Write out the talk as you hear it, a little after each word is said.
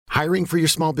Hiring for your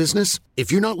small business?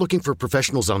 If you're not looking for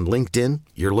professionals on LinkedIn,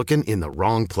 you're looking in the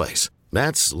wrong place.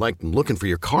 That's like looking for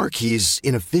your car keys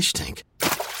in a fish tank.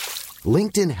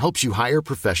 LinkedIn helps you hire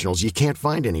professionals you can't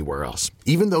find anywhere else,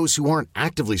 even those who aren't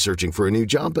actively searching for a new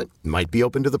job but might be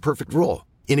open to the perfect role.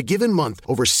 In a given month,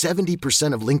 over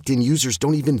 70% of LinkedIn users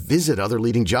don't even visit other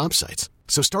leading job sites.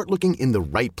 So start looking in the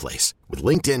right place. With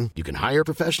LinkedIn, you can hire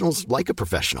professionals like a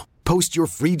professional. Post your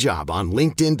free job on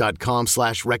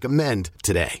linkedin.com/recommend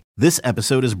today. This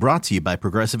episode is brought to you by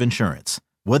Progressive Insurance.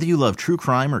 Whether you love true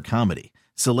crime or comedy,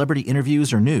 celebrity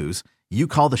interviews or news, you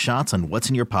call the shots on what's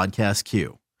in your podcast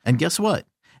queue. And guess what?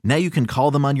 Now you can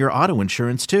call them on your auto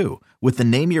insurance too with the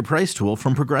Name Your Price tool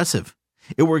from Progressive.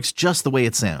 It works just the way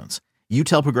it sounds. You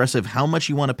tell Progressive how much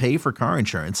you want to pay for car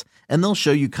insurance, and they'll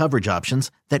show you coverage options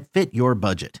that fit your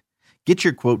budget. Get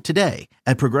your quote today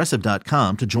at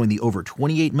Progressive.com to join the over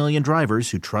 28 million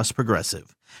drivers who trust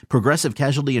Progressive. Progressive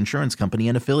Casualty Insurance Company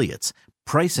and Affiliates.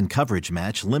 Price and coverage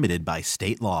match limited by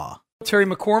state law. Terry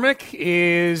McCormick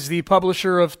is the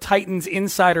publisher of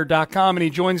TitansInsider.com, and he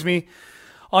joins me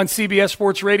on CBS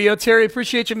Sports Radio. Terry,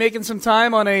 appreciate you making some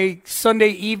time on a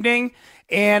Sunday evening.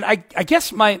 And I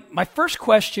guess my first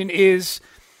question is,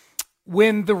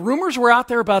 when the rumors were out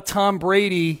there about Tom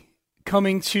Brady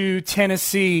coming to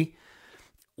Tennessee,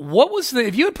 what was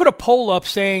if you had put a poll up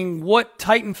saying what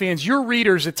Titan fans, your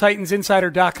readers at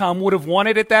TitansInsider.com, would have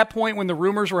wanted at that point when the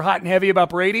rumors were hot and heavy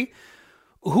about Brady,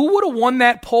 who would have won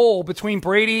that poll between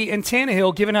Brady and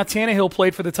Tannehill, given how Tannehill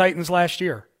played for the Titans last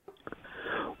year?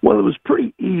 Well, it was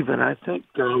pretty even. I think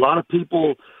a lot of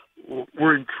people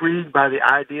were intrigued by the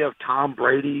idea of Tom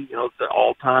Brady, the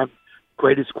all-time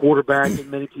greatest quarterback in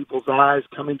many people's eyes,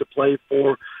 coming to play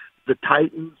for the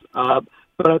Titans.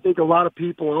 But I think a lot of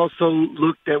people also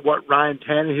looked at what Ryan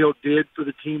Tannehill did for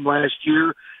the team last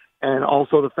year, and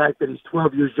also the fact that he's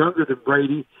 12 years younger than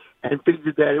Brady, and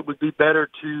figured that it would be better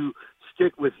to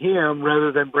stick with him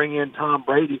rather than bring in Tom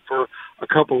Brady for a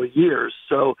couple of years.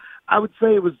 So I would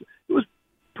say it was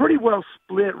pretty well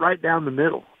split right down the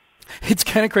middle. It's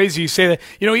kind of crazy you say that.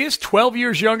 He is 12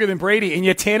 years younger than Brady, and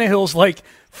yet Tannehill's like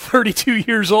 32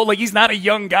 years old. Like, he's not a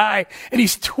young guy, and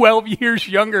he's 12 years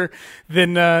younger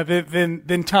than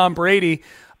Tom Brady.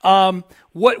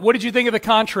 What did you think of the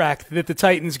contract that the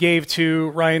Titans gave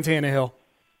to Ryan Tannehill?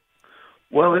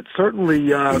 Well, it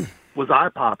certainly was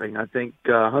eye-popping. I think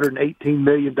 $118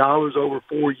 million over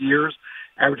 4 years,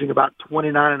 averaging about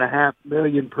 $29.5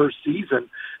 million per season.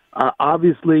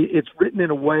 Obviously, it's written in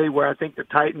a way where I think the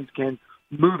Titans can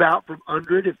move out from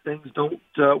under it. If things don't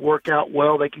work out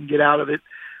well, they can get out of it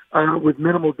with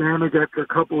minimal damage after a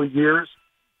couple of years.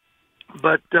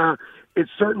 But it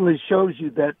certainly shows you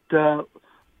that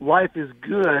life is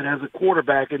good as a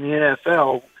quarterback in the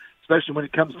NFL, especially when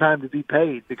it comes time to be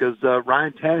paid, because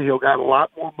Ryan Tannehill got a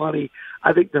lot more money,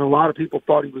 I think, than a lot of people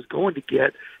thought he was going to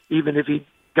get, even if he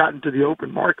got into the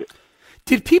open market.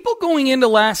 Did people going into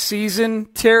last season,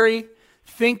 Terry,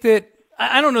 think that –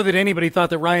 I don't know that anybody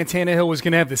thought that Ryan Tannehill was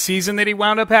going to have the season that he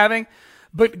wound up having,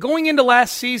 but going into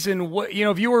last season,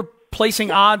 if you were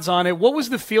placing odds on it, what was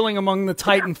the feeling among the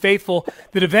Titan faithful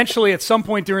that eventually at some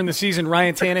point during the season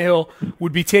Ryan Tannehill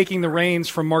would be taking the reins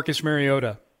from Marcus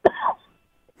Mariota?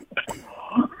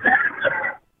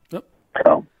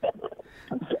 Oh.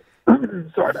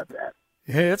 Sorry about that.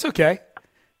 Yeah, that's okay.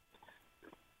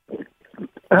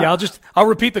 Yeah, I'll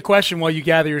repeat the question while you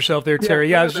gather yourself there, Terry.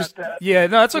 No,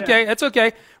 that's okay. That's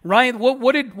okay. Ryan,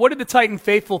 what did the Titan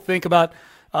faithful think about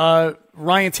Ryan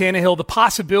Tannehill, the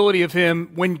possibility of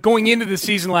him when going into the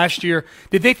season last year?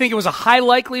 Did they think it was a high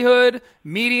likelihood,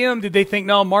 medium? Did they think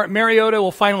no, Mariota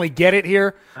will finally get it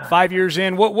here 5 years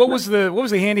in? What was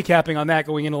the handicapping on that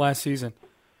going into last season?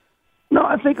 No,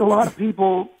 I think a lot of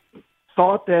people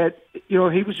thought that he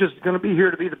was just going to be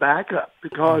here to be the backup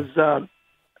because.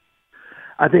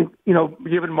 I think,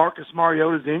 given Marcus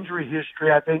Mariota's injury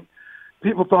history, I think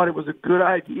people thought it was a good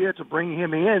idea to bring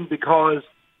him in because,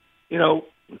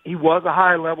 he was a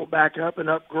high-level backup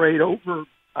and upgrade over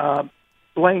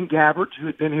Blaine Gabbert, who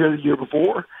had been here the year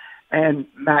before, and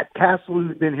Matt Castle, who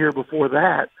had been here before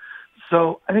that.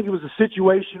 So I think it was a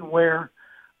situation where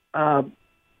not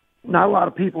a lot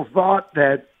of people thought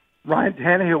that Ryan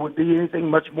Tannehill would be anything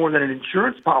much more than an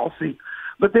insurance policy.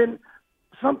 But then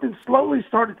something slowly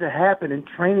started to happen in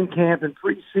training camp and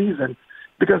preseason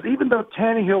because even though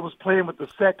Tannehill was playing with the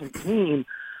second team,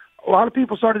 a lot of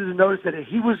people started to notice that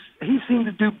he seemed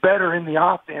to do better in the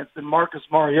offense than Marcus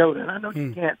Mariota. And I know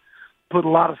you can't put a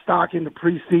lot of stock into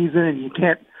preseason and you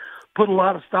can't put a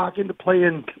lot of stock into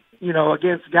playing,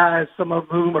 against guys, some of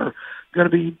whom are going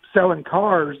to be selling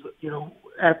cars,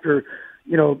 after,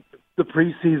 the the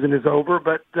preseason is over.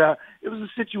 But it was a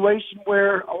situation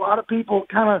where a lot of people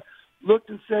kind of looked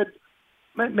and said,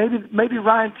 maybe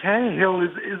Ryan Tannehill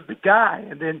is the guy.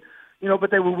 And then,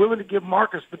 but they were willing to give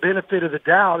Marcus the benefit of the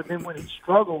doubt. And then when he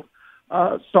struggled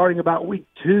starting about week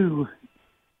 2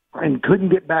 and couldn't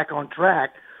get back on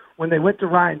track, when they went to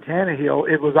Ryan Tannehill,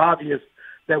 it was obvious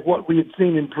that what we had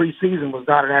seen in preseason was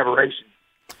not an aberration.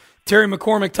 Terry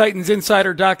McCormick,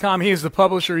 TitansInsider.com. He is the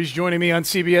publisher. He's joining me on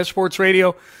CBS Sports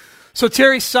Radio. So,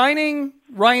 Terry, signing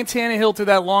Ryan Tannehill to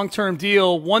that long-term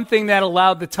deal, one thing that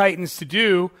allowed the Titans to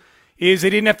do is they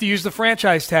didn't have to use the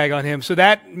franchise tag on him. So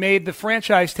that made the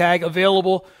franchise tag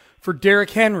available for Derrick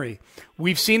Henry.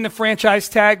 We've seen the franchise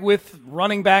tag with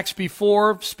running backs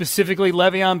before, specifically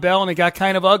Le'Veon Bell, and it got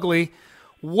kind of ugly.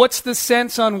 What's the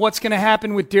sense on what's going to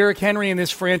happen with Derrick Henry and this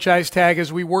franchise tag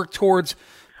as we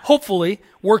hopefully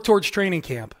work towards training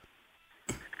camp?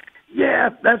 Yeah,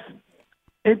 that's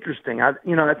interesting. I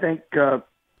think the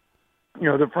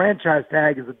franchise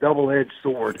tag is a double-edged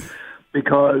sword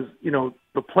because,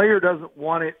 the player doesn't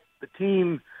want it. The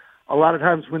team, a lot of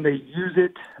times when they use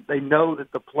it, they know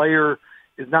that the player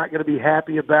is not going to be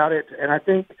happy about it. And I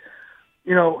think,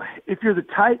 if you're the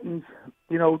Titans,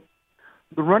 the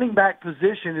running back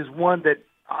position is one that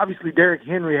obviously Derrick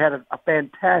Henry had a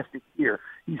fantastic year.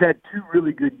 He's had 2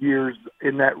 really good years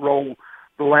in that role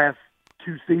the last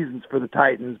 2 seasons for the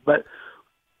Titans. But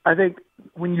I think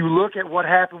when you look at what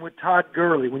happened with Todd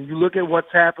Gurley, when you look at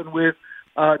what's happened with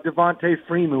Devontae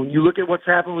Freeman, when you look at what's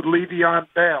happened with Le'Veon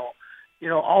Bell,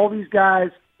 all these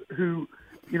guys who,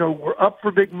 were up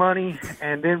for big money,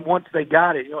 and then once they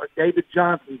got it, David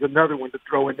Johnson's another one to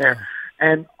throw in there.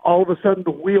 And all of a sudden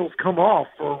the wheels come off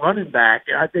for a running back.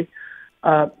 And I think,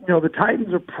 the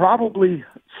Titans are probably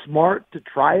smart to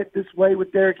try it this way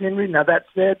with Derrick Henry. Now, that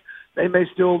said, they may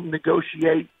still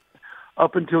negotiate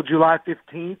up until July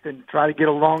 15th and try to get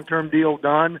a long-term deal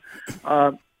done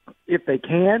if they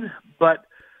can. But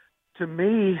to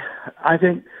me, I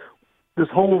think this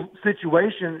whole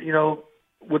situation,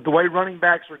 with the way running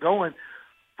backs are going,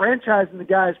 franchising the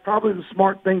guy is probably the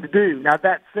smart thing to do. Now,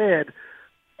 that said,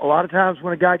 a lot of times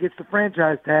when a guy gets the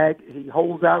franchise tag, he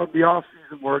holds out of the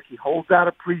off-season work, he holds out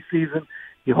of preseason,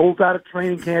 he holds out of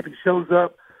training camp, he shows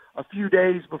up a few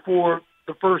days before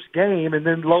the first game, and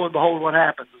then lo and behold, what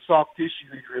happens? A soft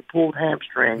tissue injury, a pulled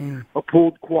hamstring, a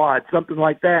pulled quad, something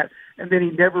like that, and then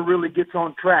he never really gets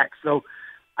on track. So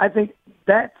I think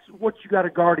that's what you got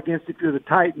to guard against if you're the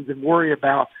Titans and worry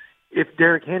about if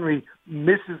Derrick Henry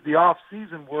misses the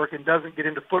off-season work and doesn't get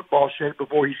into football shape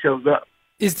before he shows up.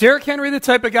 Is Derrick Henry the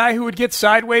type of guy who would get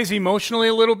sideways emotionally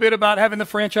a little bit about having the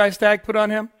franchise tag put on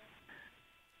him?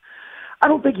 I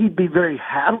don't think he'd be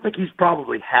I don't think he's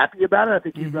probably happy about it. I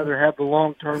think he'd rather have the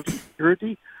long-term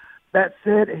security. That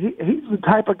said, he's the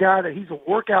type of guy that he's a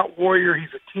workout warrior.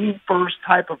 He's a team-first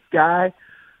type of guy.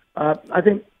 I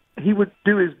think he would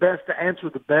do his best to answer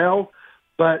the bell,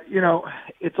 but,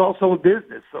 it's also a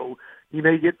business. So he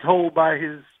may get told by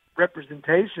his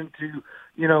representation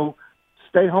to,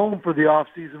 stay home for the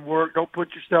off-season work. Don't put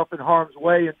yourself in harm's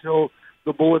way until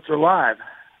the bullets are live.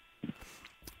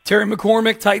 Terry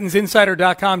McCormick,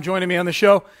 TitansInsider.com, joining me on the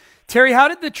show. Terry, how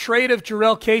did the trade of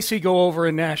Jurrell Casey go over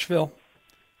in Nashville?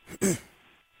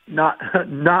 Not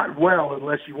well,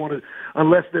 unless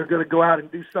they're going to go out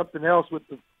and do something else with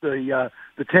the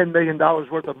 $10 million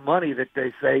worth of money that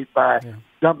they saved by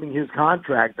dumping his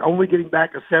contract. Only getting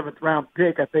back a 7th-round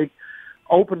pick, I think,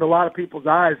 opened a lot of people's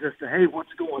eyes as to, hey,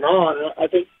 what's going on? I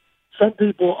think some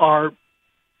people are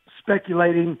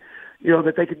speculating,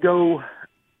 that they could go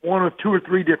one of 2 or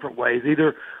 3 different ways.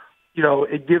 Either,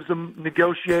 it gives them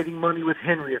negotiating money with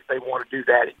Henry if they want to do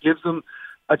that. It gives them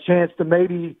a chance to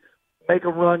maybe make a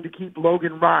run to keep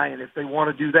Logan Ryan if they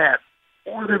want to do that.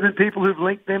 Or there have been people who've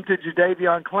linked them to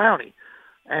Jadeveon Clowney.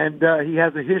 And he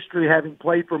has a history having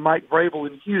played for Mike Vrabel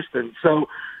in Houston. So,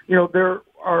 there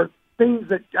are things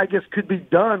that I guess could be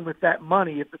done with that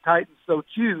money if the Titans so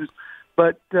choose.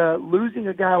 But losing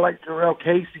a guy like Jurrell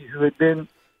Casey, who had been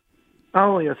not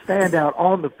only a standout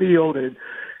on the field and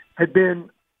had been,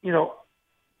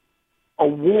 a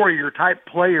warrior-type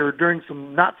player during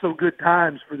some not-so-good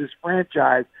times for this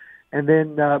franchise, and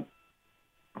then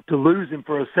to lose him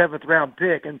for a 7th-round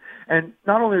pick. And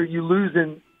not only are you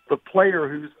losing the player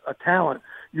who's a talent,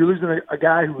 you're losing a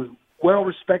guy who was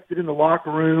well-respected in the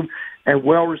locker room and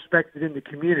well-respected in the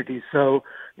community. So,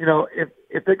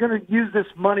 if they're going to use this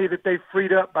money that they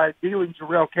freed up by dealing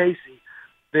Jurrell Casey,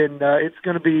 then it's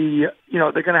going to be,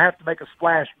 they're going to have to make a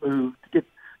splash move to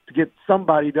get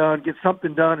somebody done, get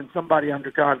something done, and somebody under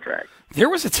contract. There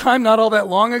was a time not all that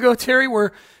long ago, Terry,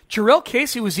 where Jurrell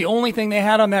Casey was the only thing they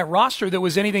had on that roster that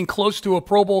was anything close to a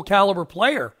Pro Bowl caliber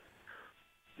player.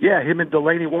 Yeah, him and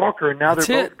Delaney Walker, and now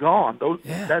they're both gone.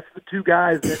 That's the two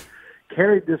guys that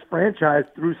carried this franchise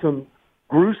through some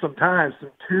gruesome times,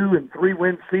 some 2- and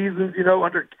 3-win seasons,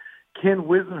 under Ken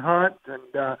Wisenhunt.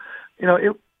 And,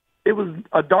 it was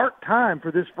a dark time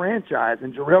for this franchise.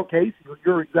 And Jurrell Casey,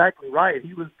 you're exactly right.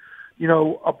 He was,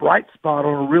 a bright spot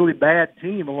on a really bad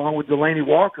team along with Delaney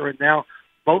Walker, and now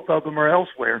both of them are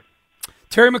elsewhere.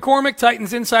 Terry McCormick,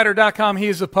 TitansInsider.com. He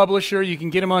is the publisher. You can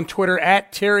get him on Twitter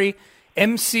at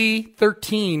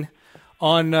TerryMC13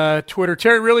 on Twitter.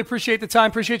 Terry, really appreciate the time.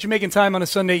 Appreciate you making time on a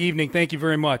Sunday evening. Thank you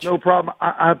very much. No problem.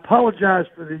 I apologize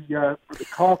for the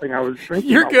coughing. I was drinking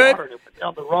You're good. water and it went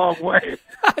down the wrong way.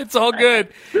 It's all good.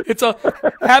 It's all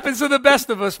happens to the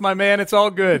best of us, my man. It's all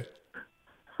good.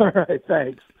 All right,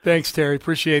 thanks. Thanks, Terry.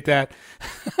 Appreciate that.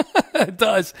 It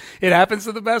does. It happens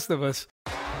to the best of us.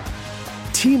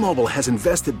 T-Mobile has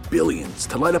invested billions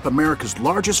to light up America's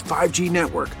largest 5G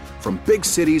network, from big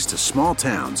cities to small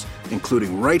towns,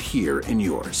 including right here in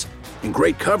yours. And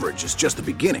great coverage is just the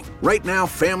beginning. Right now,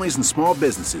 families and small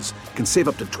businesses can save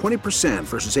up to 20%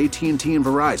 versus AT&T and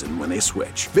Verizon when they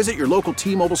switch. Visit your local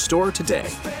T-Mobile store today.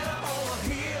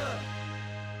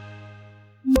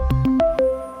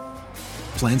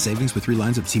 Plan savings with 3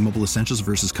 lines of T-Mobile Essentials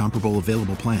versus comparable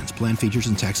available plans. Plan features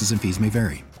and taxes and fees may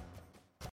vary.